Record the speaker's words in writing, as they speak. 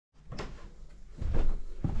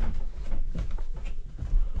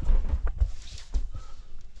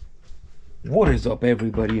What is up,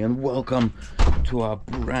 everybody, and welcome to a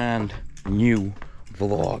brand new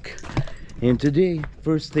vlog. And today,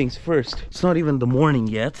 first things first, it's not even the morning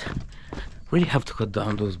yet. Really have to cut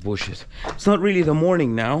down those bushes. It's not really the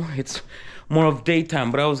morning now, it's more of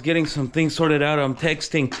daytime, but I was getting some things sorted out. I'm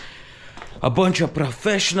texting a bunch of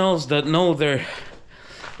professionals that know their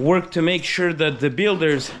work to make sure that the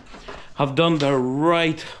builders have done the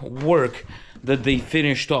right work that they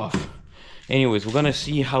finished off. Anyways, we're gonna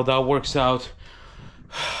see how that works out.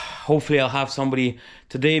 Hopefully I'll have somebody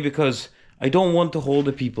today, because I don't want to hold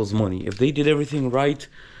the people's money. If they did everything right,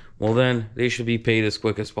 well then they should be paid as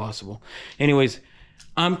quick as possible. Anyways,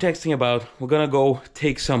 I'm texting about, we're gonna go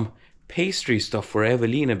take some pastry stuff for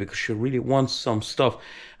Evelina because she really wants some stuff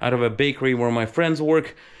out of a bakery where my friends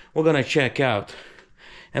work. We're gonna check out.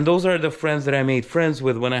 And those are the friends that I made friends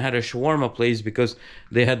with when I had a shawarma place, because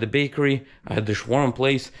they had the bakery, I had the shawarma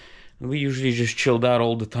place, and we usually just chilled out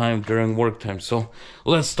all the time during work time. So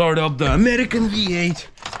let's start up the American V8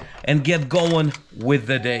 and get going with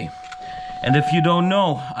the day. And if you don't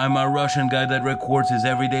know, I'm a Russian guy that records his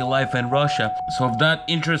everyday life in Russia. So if that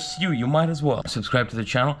interests you, you might as well subscribe to the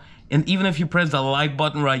channel. And even if you press the like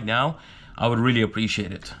button right now, I would really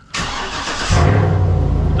appreciate it.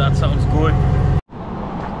 That sounds good.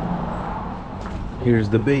 Here's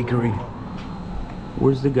the bakery.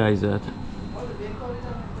 Where's the guys at?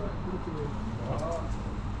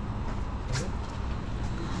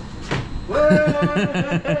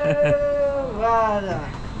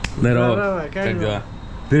 Здорово. Как дела?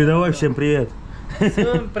 Передавай всем привет.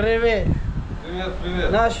 Всем привет. Привет,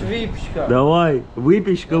 привет. Наш выпечка. Давай,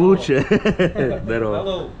 выпечка лучше.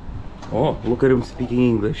 Здорово. Oh, look at him speaking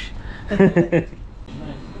English.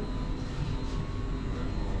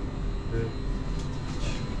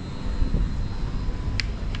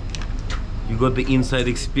 You got the inside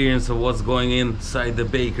experience of what's going inside the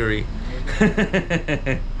bakery.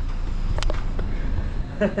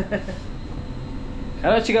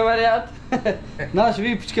 Короче говоря, наш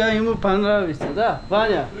выпечка ему понравится, да,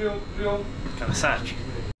 Ваня? Красавчик.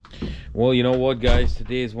 Well, you know what, guys?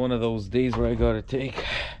 Today is one of those days where I gotta take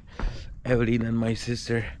Evelyn and my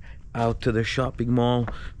sister out to the shopping mall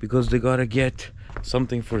because they gotta get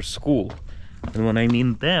something for school. And when I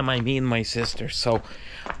mean them, I mean my sister. So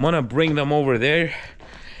I'm gonna bring them over there,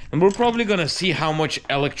 and we're probably gonna see how much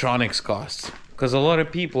electronics costs, because a lot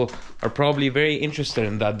of people are probably very interested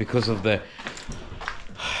in that because of the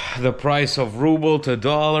price of ruble to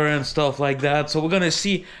dollar and stuff like that. So we're gonna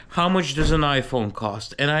see how much does an iPhone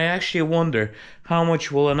cost. And I actually wonder, how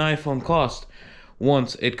much will an iPhone cost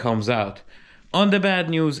once it comes out? On the bad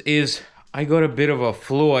news is I got a bit of a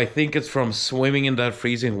flu. I think it's from swimming in that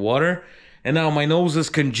freezing water. And now my nose is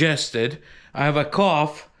congested. I have a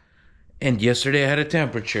cough. And yesterday I had a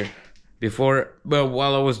temperature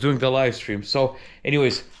while I was doing the live stream. So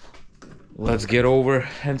anyways, let's get over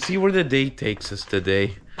and see where the day takes us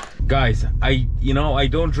today. Guys, I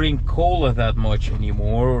don't drink cola that much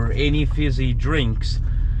anymore, or any fizzy drinks,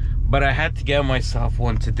 but I had to get myself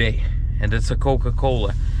one today, and it's a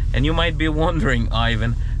Coca-Cola. And you might be wondering,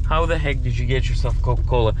 Ivan, how the heck did you get yourself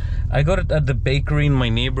Coca-Cola? I got it at the bakery in my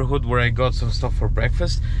neighborhood where I got some stuff for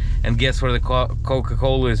breakfast. And guess where the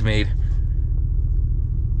Coca-Cola is made?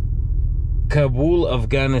 Kabul,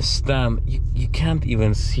 Afghanistan. You can't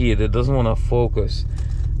even see it. It doesn't want to focus.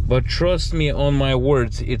 But trust me on my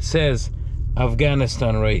words, it says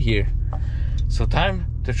Afghanistan right here. So time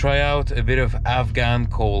to try out a bit of Afghan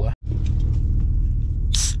cola.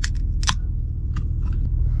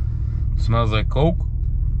 Smells like Coke.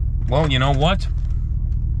 Well, you know what?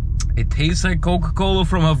 It tastes like Coca-Cola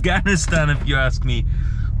from Afghanistan, if you ask me.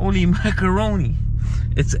 Holy macaroni.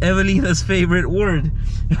 It's Evelina's favorite word.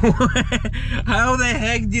 How the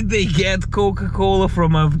heck did they get Coca-Cola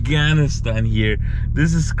from Afghanistan here?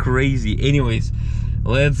 This is crazy. Anyways,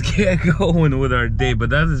 let's get going with our day. But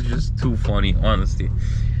that is just too funny, honestly.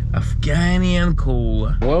 Afghanian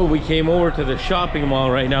cola. Well, we came over to the shopping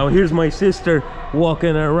mall right now. Here's my sister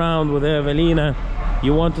walking around with Evelina.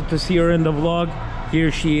 You wanted to see her in the vlog?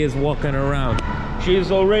 Here she is walking around. She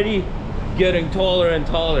is already getting taller and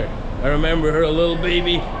taller. I remember her a little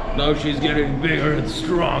baby. Now she's getting bigger and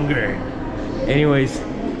stronger. Anyways,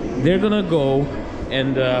 they're gonna go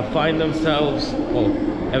and find themselves. Well,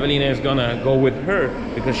 Evelina is gonna go with her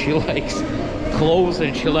because she likes clothes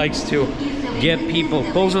and she likes to get people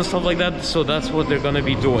clothes and stuff like that. So that's what they're gonna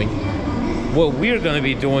be doing. What we're gonna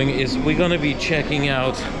be doing is we're gonna be checking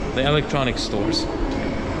out the electronic stores,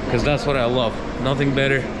 because that's what I love. Nothing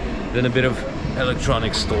better than a bit of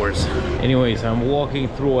electronic stores. Anyways, I'm walking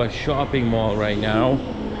through a shopping mall right now,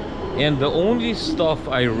 and the only stuff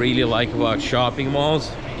I really like about shopping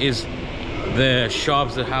malls is the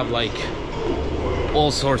shops that have like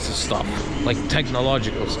all sorts of stuff, like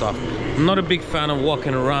technological stuff. I'm not a big fan of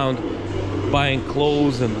walking around buying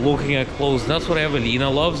clothes and looking at clothes. That's what Evelina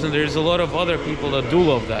loves, and there's a lot of other people that do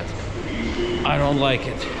love that. I don't like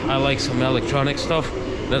it. I like some electronic stuff.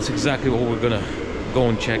 That's exactly what we're gonna go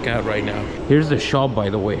and check out right now. Here's the shop, by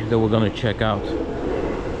the way, that we're gonna check out.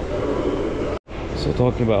 So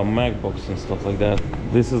talking about MacBooks and stuff like that,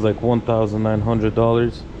 this is like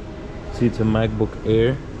 $1,900. See, it's a MacBook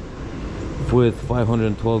Air with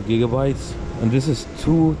 512 gigabytes, and this is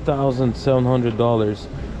 $2,700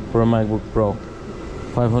 for a MacBook Pro,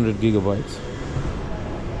 500 gigabytes.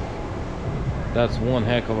 That's one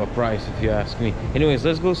heck of a price if you ask me. Anyways,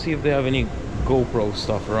 let's go see if they have any GoPro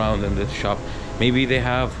stuff around in this shop. Maybe they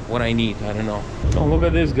have what I need, I don't know. Oh, look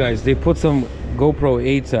at this, guys. They put some GoPro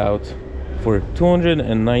 8s out for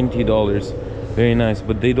 $290. Very nice,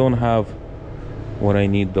 but they don't have what I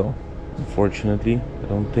need though, unfortunately. I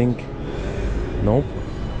don't think. Nope.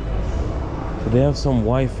 So they have some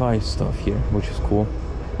Wi-Fi stuff here, which is cool.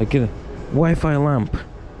 Like a Wi-Fi lamp.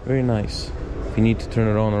 Very nice. If you need to turn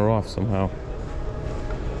it on or off somehow.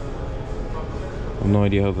 I have no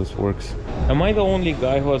idea how this works. Am I the only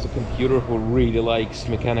guy who has a computer who really likes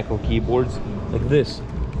mechanical keyboards? Like this.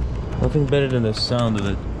 Nothing better than the sound of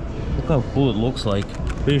it. Look how cool it looks like.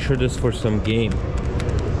 Pretty sure this is for some game.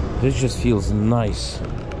 This just feels nice.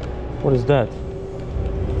 What is that?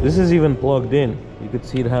 This is even plugged in. You could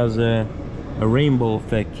see it has a rainbow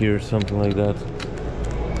effect here or something like that.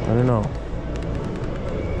 I don't know.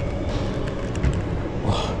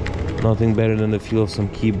 Oh, nothing better than the feel of some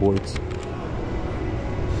keyboards.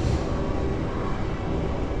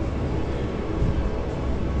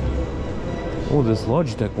 Oh, this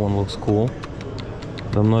Logitech one looks cool.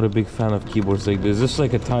 But I'm not a big fan of keyboards like this. This is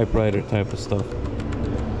like a typewriter type of stuff.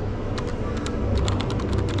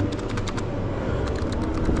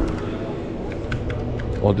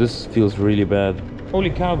 Oh, this feels really bad. Holy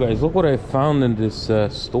cow, guys, look what I found in this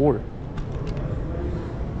store.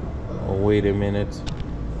 Oh, wait a minute.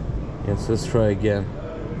 Yes, let's try again.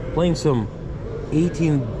 Playing some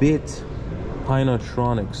 18-bit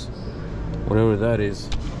Pinotronics, whatever that is.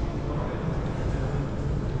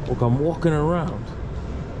 Look, I'm walking around.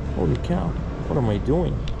 Holy cow, what am I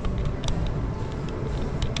doing?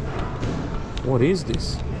 What is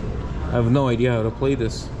this? I have no idea how to play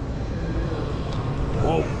this.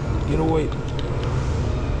 Whoa, get away.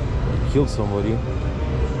 I killed somebody.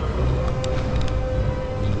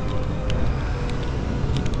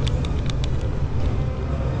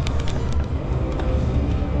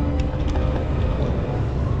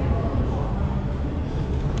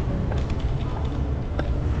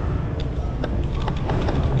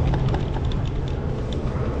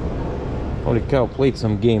 Holy cow, played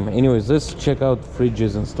some game. Anyways, let's check out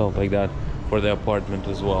fridges and stuff like that for the apartment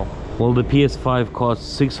as well. Well, the PS5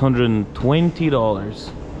 costs $620.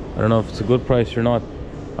 I don't know if it's a good price or not.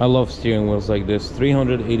 I love steering wheels like this.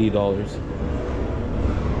 $380.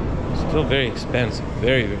 Still very expensive.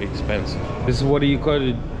 Very, very expensive. This is what you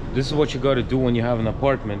gotta do when you have an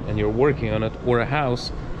apartment and you're working on it, or a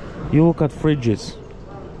house. You look at fridges.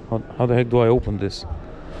 How the heck do I open this?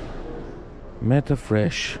 Meta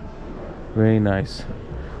Fresh. Very nice.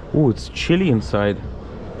 Oh, it's chilly inside.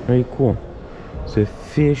 Very cool. So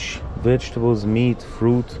fish, vegetables, meat,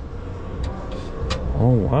 fruit.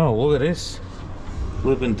 Oh wow, look at this.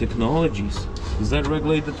 Flippin' technologies. Does that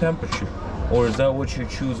regulate the temperature? Or is that what you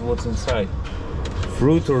choose what's inside?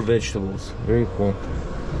 Fruit or vegetables? Very cool.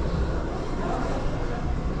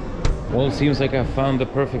 Well, it seems like I found the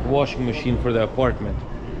perfect washing machine for the apartment.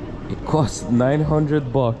 It costs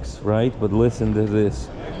 900 bucks, right? But listen to this.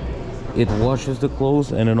 It washes the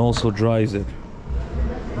clothes and it also dries it.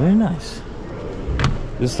 Very nice.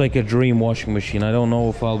 This is like a dream washing machine. I don't know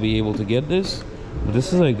if I'll be able to get this, but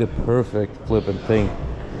this is like the perfect flipping thing.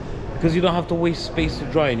 Because you don't have to waste space to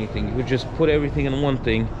dry anything. You could just put everything in one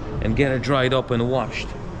thing and get it dried up and washed.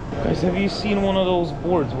 Guys, have you seen one of those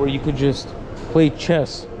boards where you could just play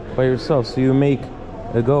chess by yourself? So you make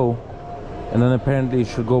a go, and then apparently it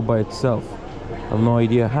should go by itself. I have no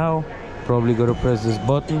idea how. Probably gotta press this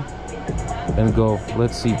button and go.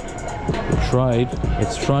 Let's see. It tried.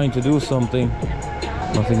 It's trying to do something.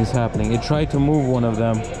 Nothing is happening. It tried to move one of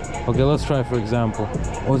them. Okay, let's try, for example.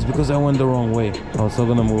 Oh, it's because I went the wrong way. Oh, it's not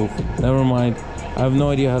gonna move. Never mind. I have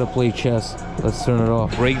no idea how to play chess. Let's turn it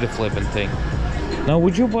off. Break the flipping thing. Now,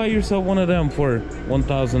 would you buy yourself one of them for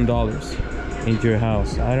 $1,000 into your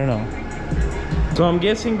house? I don't know. So I'm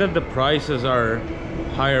guessing that the prices are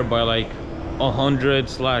higher by like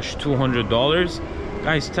 $100/$200.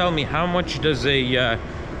 Guys, tell me, how much does a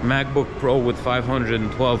MacBook Pro with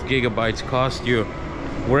 512 gigabytes cost you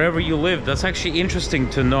wherever you live? That's actually interesting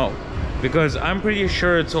to know, because I'm pretty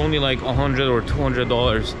sure it's only like $100 or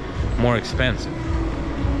 $200 more expensive.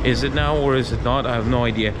 Is it now or is it not? I have no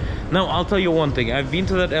idea. Now I'll tell you one thing, I've been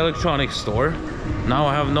to that electronics store. Now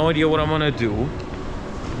I have no idea what I'm gonna do,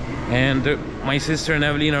 and my sister and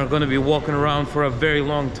Evelyn are gonna be walking around for a very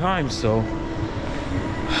long time, so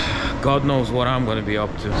God knows what I'm gonna be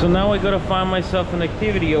up to. So now I gotta find myself an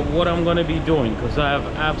activity of what I'm gonna be doing, because I have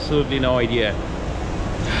absolutely no idea.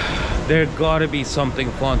 There gotta be something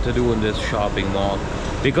fun to do in this shopping mall,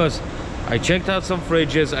 because I checked out some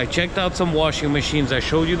fridges, I checked out some washing machines, I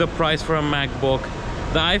showed you the price for a MacBook.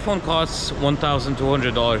 The iPhone costs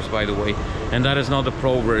 $1,200, by the way, and that is not the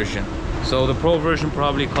Pro version. So the Pro version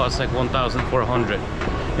probably costs like $1,400.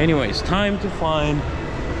 Anyways, time to find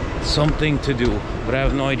something to do, but I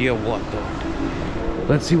have no idea what though.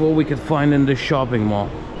 Let's see what we can find in this shopping mall.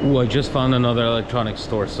 Ooh, I just found another electronics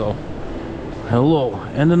store, so hello.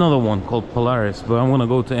 And another one called Polaris, but I'm gonna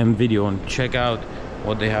go to M-Video and check out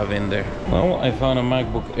what they have in there. Well, I found a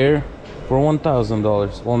MacBook Air for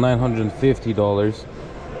 $1,000, well, $950,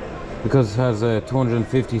 because it has a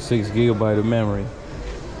 256 gigabyte of memory.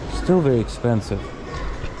 Still very expensive.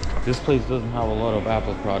 This place doesn't have a lot of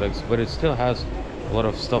Apple products, but it still has a lot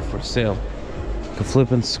of stuff for sale. The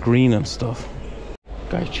flipping screen and stuff.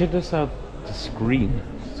 Guys, check this out. The screen,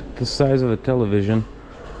 it's like the size of a television.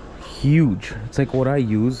 Huge. It's like what I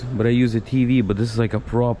use, but I use a TV, but this is like a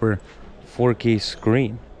proper 4K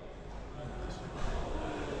screen.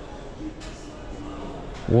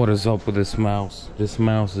 What is up with this mouse? This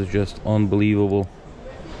mouse is just unbelievable.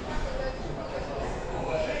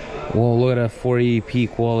 Whoa, look at that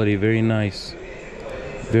 480p quality. Very nice.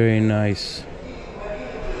 Very nice.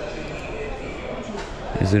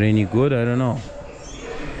 Is it any good? I don't know.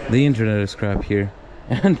 The internet is crap here.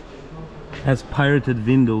 And has pirated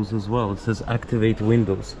Windows as well. It says activate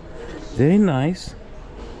Windows. Very nice.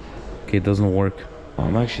 Okay, it doesn't work.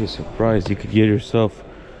 I'm actually surprised you could get yourself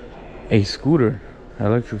a scooter,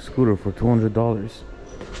 electric scooter, for $200.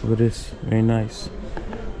 Look at this. Very nice.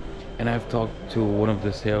 And I've talked to one of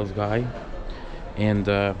the sales guy, and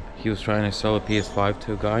he was trying to sell a PS5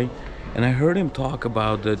 to a guy, and I heard him talk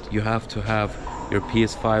about that you have to have your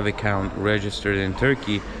PS5 account registered in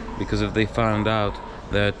Turkey, because if they found out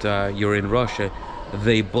that you're in Russia,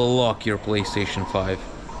 they block your PlayStation 5.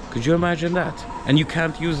 Could you imagine that? And you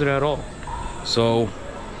can't use it at all. So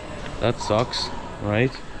that sucks,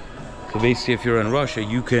 right? So basically, if you're in Russia,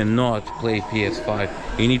 you cannot play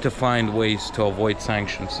PS5. You need to find ways to avoid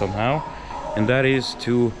sanctions somehow, and that is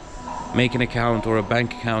to make an account or a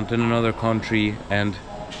bank account in another country and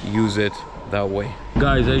use it that way.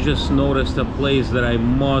 Guys, I just noticed a place that I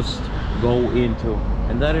must go into,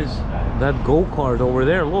 and that is that go-kart over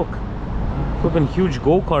there. Look, flipping huge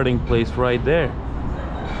go-karting place right there.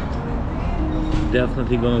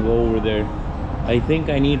 Definitely gonna go over there. I think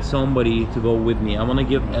I need somebody to go with me. I'm gonna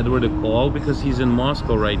give Edward a call because he's in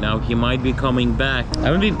Moscow right now. He might be coming back. I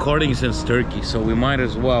haven't been karting since Turkey, so we might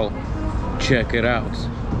as well check it out.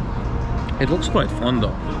 It looks quite fun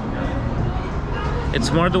though. It's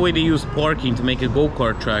smart the way they use parking to make a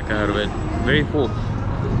go-kart track out of it. Very cool.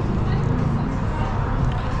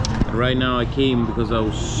 Right now I came because I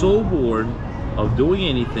was so bored of doing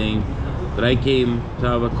anything that I came to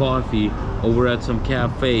have a coffee over at some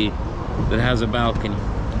cafe that has a balcony.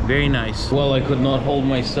 Very nice. Well, I could not hold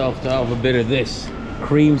myself to have a bit of this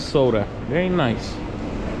cream soda. Very nice.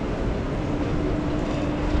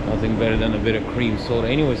 Nothing better than a bit of cream soda.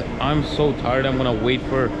 Anyways, I'm so tired. I'm gonna wait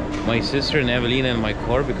for my sister and Evelina in my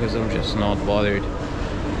car because I'm just not bothered.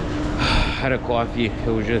 Had a coffee. It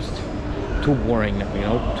was just too boring now, you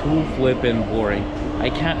know, too flippin' boring. I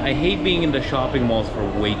hate being in the shopping malls for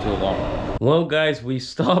way too long. Well guys, we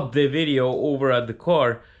stopped the video over at the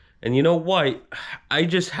car, and you know what? I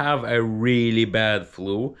just have a really bad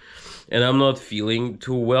flu and I'm not feeling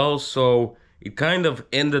too well, so it kind of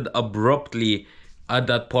ended abruptly at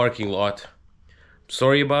that parking lot.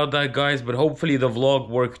 Sorry about that guys, but hopefully the vlog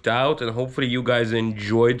worked out and hopefully you guys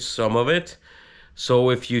enjoyed some of it. So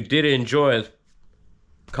if you did enjoy it,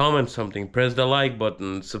 comment something, press the like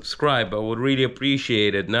button, subscribe. I would really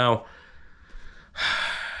appreciate it. Now,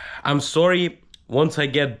 I'm sorry, once I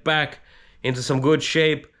get back into some good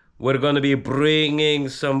shape, we're gonna be bringing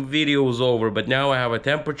some videos over, but now I have a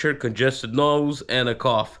temperature, congested nose, and a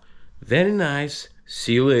cough. Very nice.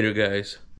 See you later, guys.